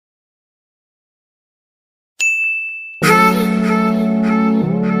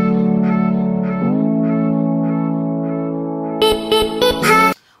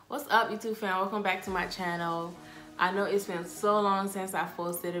YouTube fam? Welcome back to my channel. I know it's been so long since I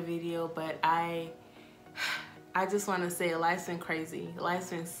posted a video, but I just want to say life's been crazy. Life's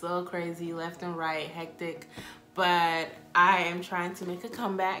been so crazy, left and right, hectic, but I am trying to make a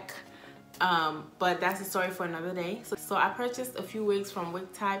comeback. But that's a story for another day. So I purchased a few wigs from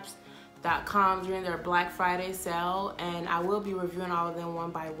wigtypes.com during their Black Friday sale, and I will be reviewing all of them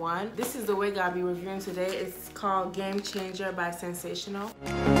one by one. This is the wig I'll be reviewing today. It's called Game Changer by Sensationnnel.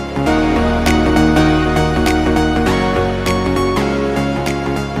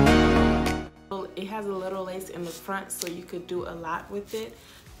 It has a little lace in the front, so you could do a lot with it.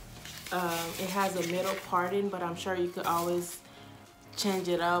 It has a middle parting, but I'm sure you could always change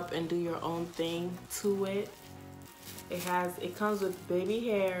it up and do your own thing to it. It comes with baby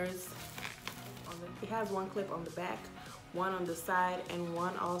hairs. It has one clip on the back, one on the side, and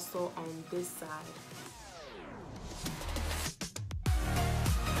one also on this side.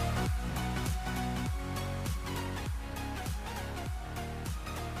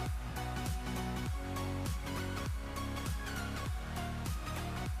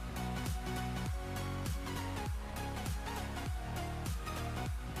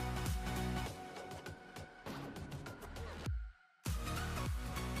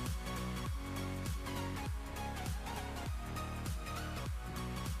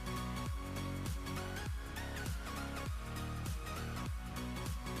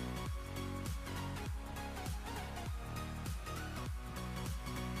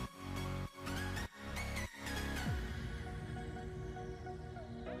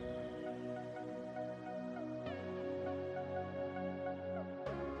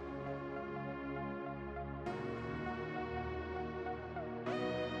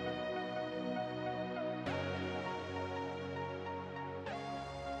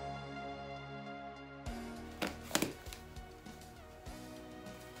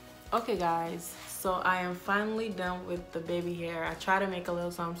 Okay guys, so I am finally done with the baby hair. I try to make a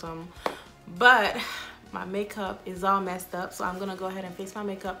little something, but my makeup is all messed up, so I'm gonna go ahead and fix my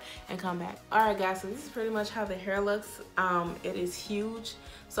makeup and come back. Alright guys, so this is pretty much how the hair looks. It is huge,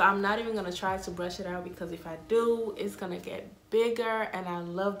 so I'm not even gonna try to brush it out, because if I do, it's gonna get bigger, and I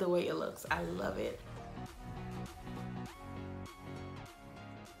love the way it looks. I love it.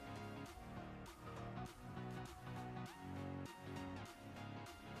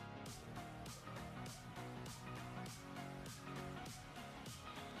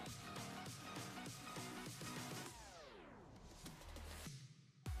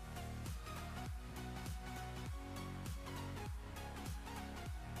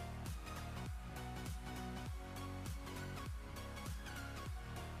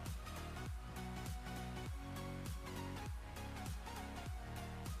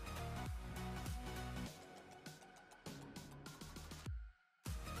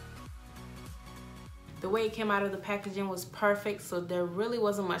 The way it came out of the packaging was perfect, so there really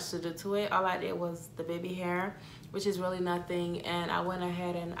wasn't much to do to it. All I did was the baby hair, which is really nothing, and I went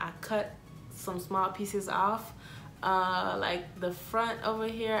ahead and I cut some small pieces off. Like the front over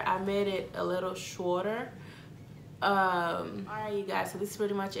here, I made it a little shorter. Alright you guys, so this is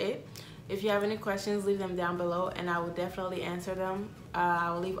pretty much it. If you have any questions, leave them down below and I will definitely answer them.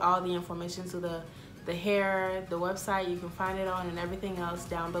 I will leave all the information to the hair, the website you can find it on, and everything else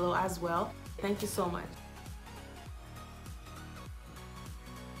down below as well. Thank you so much.